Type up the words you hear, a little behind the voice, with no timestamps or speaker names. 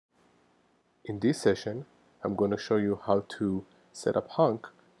In this session, I'm going to show you how to set up Hunk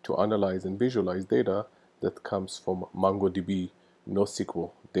to analyze and visualize data that comes from MongoDB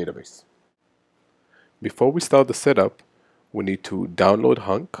NoSQL database. Before we start the setup, we need to download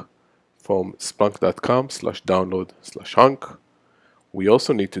Hunk from splunk.com/download/hunk. We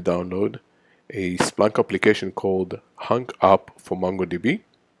also need to download a Splunk application called Hunk App for MongoDB.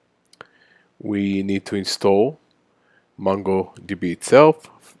 We need to install MongoDB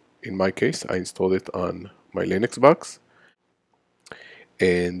itself. In my case, I installed it on my Linux box.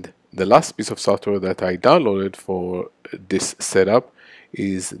 And the last piece of software that I downloaded for this setup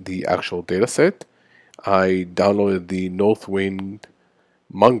is the actual dataset. I downloaded the Northwind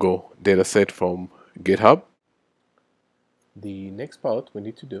Mongo dataset from GitHub. The next part we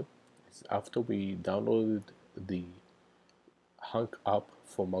need to do is, after we downloaded the Hunk app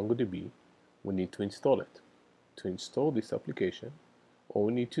for MongoDB, we need to install it. To install this application, all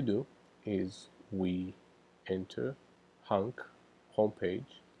we need to do is we enter Hunk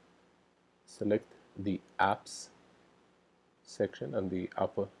homepage, select the apps section on the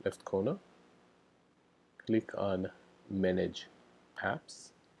upper left corner, click on manage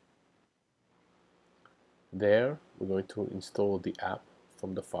apps. There we're going to install the app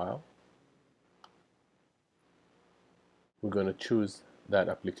from the file. We're going to choose that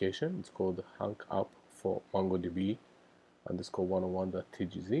application. It's called Hunk app for MongoDB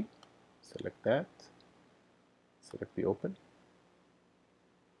 _101.tgz. Select that, select the open,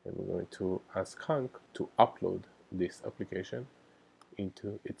 and we're going to ask Hunk to upload this application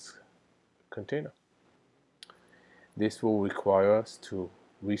into its container. This will require us to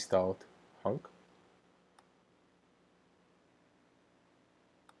restart Hunk.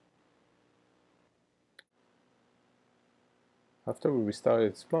 After we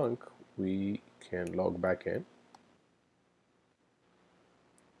restarted Splunk, we can log back in.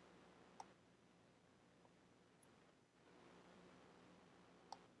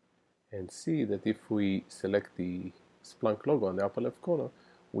 And see that if we select the Splunk logo on the upper left corner,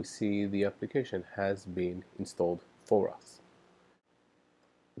 we see the application has been installed for us.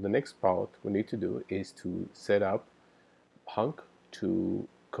 The next part we need to do is to set up Hunk to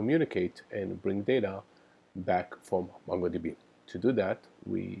communicate and bring data back from MongoDB. To do that,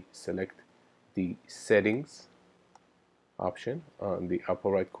 we select the settings option on the upper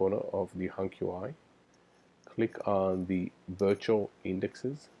right corner of the Hunk UI. Click on the virtual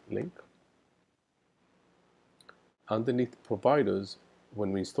indexes link. Underneath providers,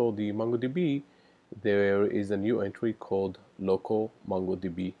 when we install the MongoDB, there is a new entry called local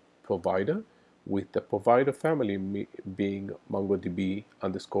MongoDB provider, with the provider family being MongoDB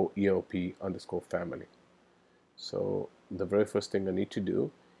 _ELP _family. So the very first thing I need to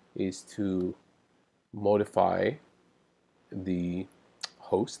do is to modify the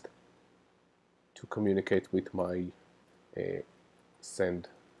host to communicate with my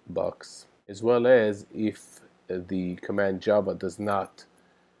sandbox, as well as if the command Java does not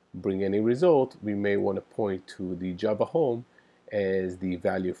bring any result, we may want to point to the Java home as the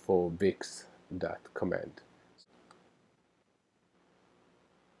value for vix.command.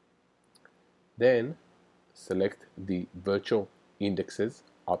 Then select the virtual indexes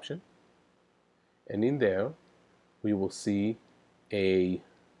option, and in there we will see a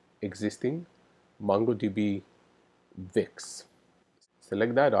existing MongoDB Vix.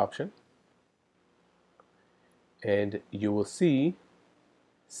 Select that option and you will see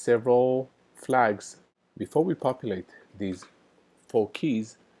several flags. Before we populate these 4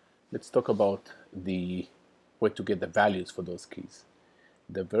 keys, let's talk about where to get the values for those keys.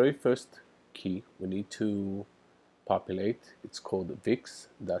 The very first key we need to populate, it's called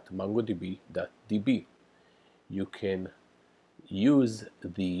vix.mongodb.db. You can use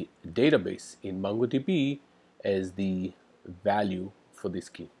the database in MongoDB as the value for this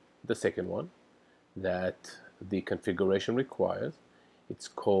key. The second one that the configuration requires, it's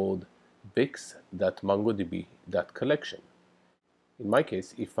called vix.mongodb.collection. In my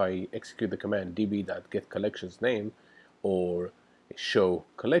case, if I execute the command db.getCollectionsName or show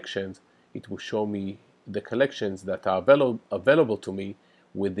collections, it will show me the collections that are available to me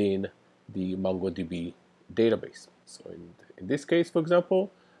within the MongoDB database. So in this case, for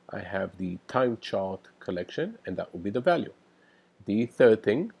example, I have the time chart collection, and that will be the value. The third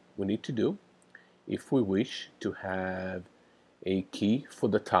thing we need to do, if we wish to have a key for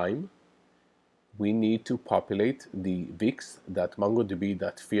the time, we need to populate the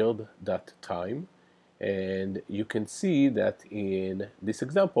vix.mongodb.field.time, and you can see that in this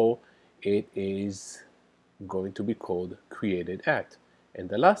example it is going to be called created at. And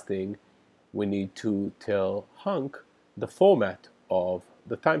the last thing, we need to tell Hunk the format of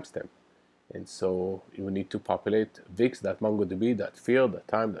the timestamp. And so you need to populate vix.mongodb, that field, that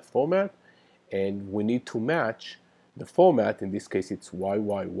time, that format, and we need to match the format. In this case, it's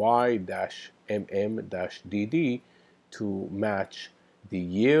YYY-MM-DD to match the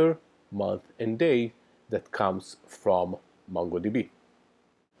year, month, and day that comes from MongoDB.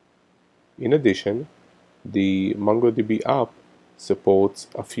 In addition, the MongoDB app supports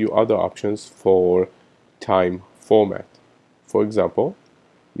a few other options for time format. For example,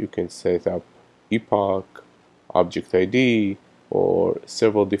 you can set up epoch, object ID, or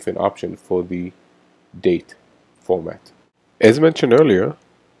several different options for the date format. As mentioned earlier,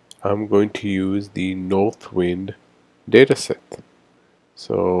 I'm going to use the Northwind dataset.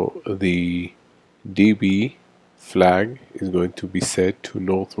 So the DB flag is going to be set to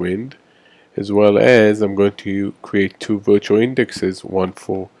Northwind, as well as I'm going to create two virtual indexes, one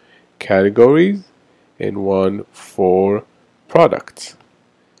for categories and one for products.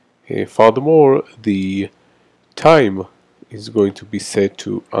 Furthermore, the time is going to be set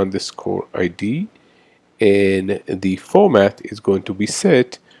to _ID, and the format is going to be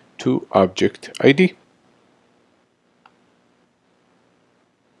set to object ID.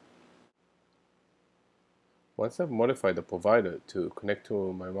 Once I've modified the provider to connect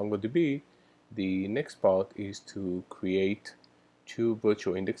to my MongoDB, the next part is to create two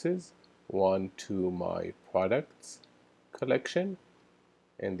virtual indexes, one to my products collection,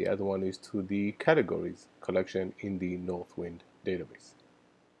 and the other one is to the categories collection in the Northwind database.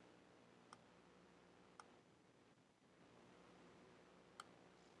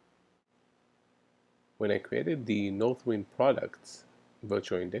 When I created the Northwind products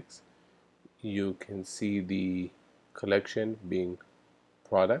virtual index, you can see the collection being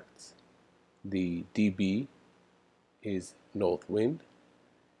products, the DB is Northwind,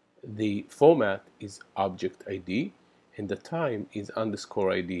 the format is object ID, and the time is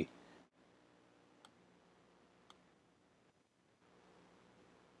 _ID.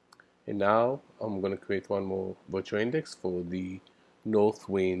 And now I'm going to create one more virtual index for the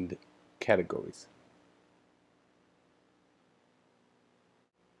Northwind categories.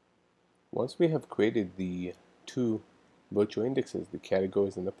 Once we have created the two virtual indexes, the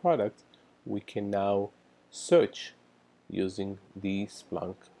categories and the products, we can now search using the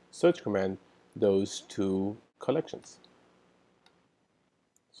Splunk search command those two collections.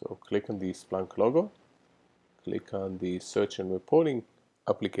 So click on the Splunk logo, click on the search and reporting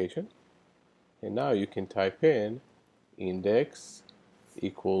application, and now you can type in index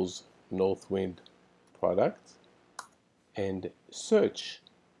equals Northwind product and search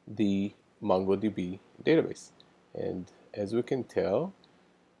the MongoDB database. And as we can tell,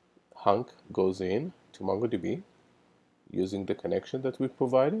 Hunk goes in to MongoDB using the connection that we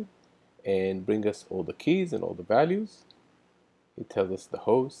provided and bring us all the keys and all the values. It tells us the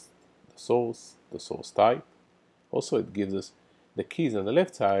host, the source type. Also, it gives us the keys on the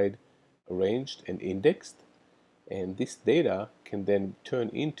left side arranged and indexed, and this data can then turn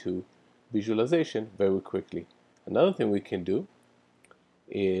into visualization very quickly. Another thing we can do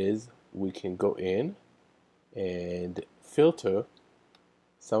is we can go in and filter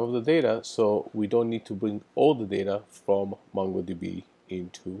some of the data, so we don't need to bring all the data from MongoDB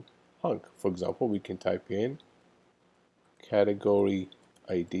into Hunk. For example, we can type in category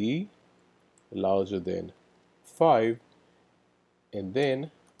ID larger than 5, and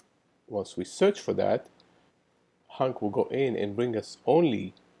then once we search for that, Hunk will go in and bring us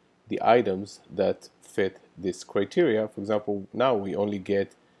only the items that fit this criteria. For example, now we only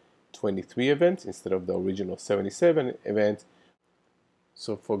get 23 events instead of the original 77 events.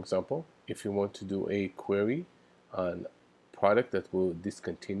 So for example, if you want to do a query on product that will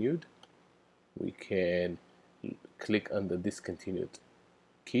discontinued, we can click on the discontinued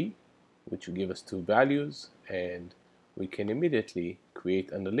key, which will give us two values, and we can immediately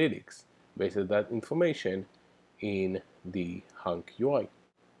create analytics based on that information in the Hunk UI.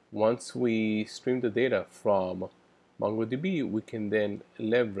 Once we stream the data from MongoDB, we can then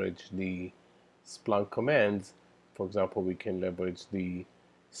leverage the Splunk commands. For example, we can leverage the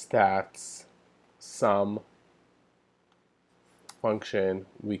stats sum function.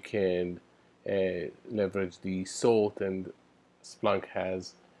 We can leverage the sort, and Splunk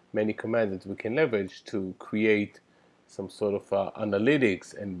has many commands that we can leverage to create some sort of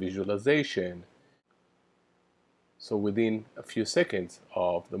analytics and visualization. So within a few seconds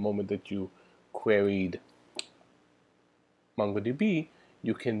of the moment that you queried MongoDB,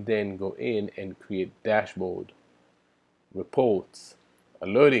 you can then go in and create dashboard, reports,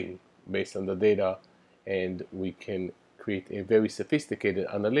 alerting based on the data, and we can create a very sophisticated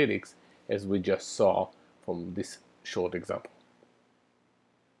analytics as we just saw from this short example.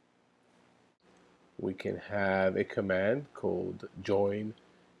 we can have a command called join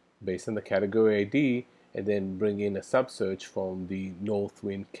based on the category ID, and then bring in a subsearch from the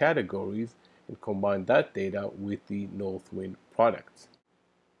Northwind categories and combine that data with the Northwind products.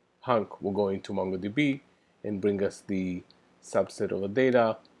 Hunk will go into MongoDB and bring us the subset of the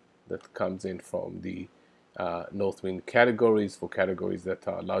data that comes in from the Northwind categories for categories that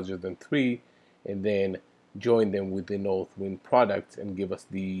are larger than 3, and then join them with the Northwind products and give us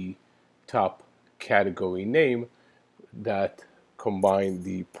the top category name that combine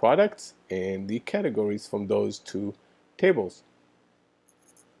the products and the categories from those two tables.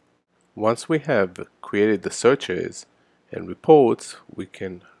 Once we have created the searches and reports, we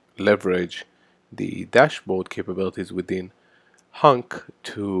can leverage the dashboard capabilities within Hunk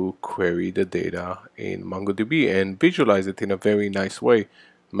to query the data in MongoDB and visualize it in a very nice way.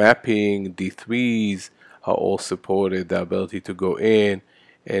 Mapping, D3s are all supported. The ability to go in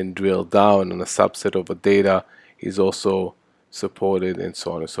and drill down on a subset of the data is also supported, and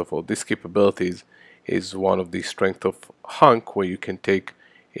so on and so forth. This capabilities is one of the strengths of Hunk, where you can take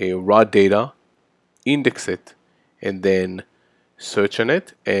a raw data, index it, and then search on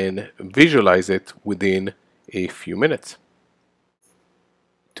it and visualize it within a few minutes.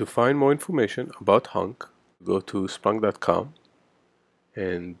 To find more information about Hunk, go to splunk.com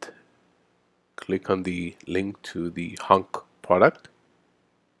and click on the link to the Hunk product.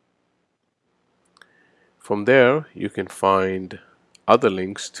 From there, you can find other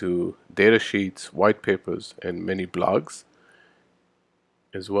links to data sheets, white papers, and many blogs,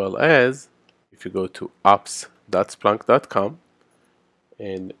 as well as if you go to apps.splunk.com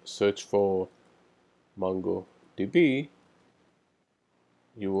and search for MongoDB,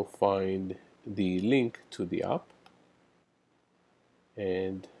 you will find the link to the app,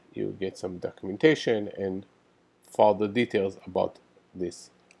 and you'll get some documentation and further details about this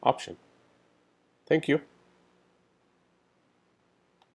option. Thank you.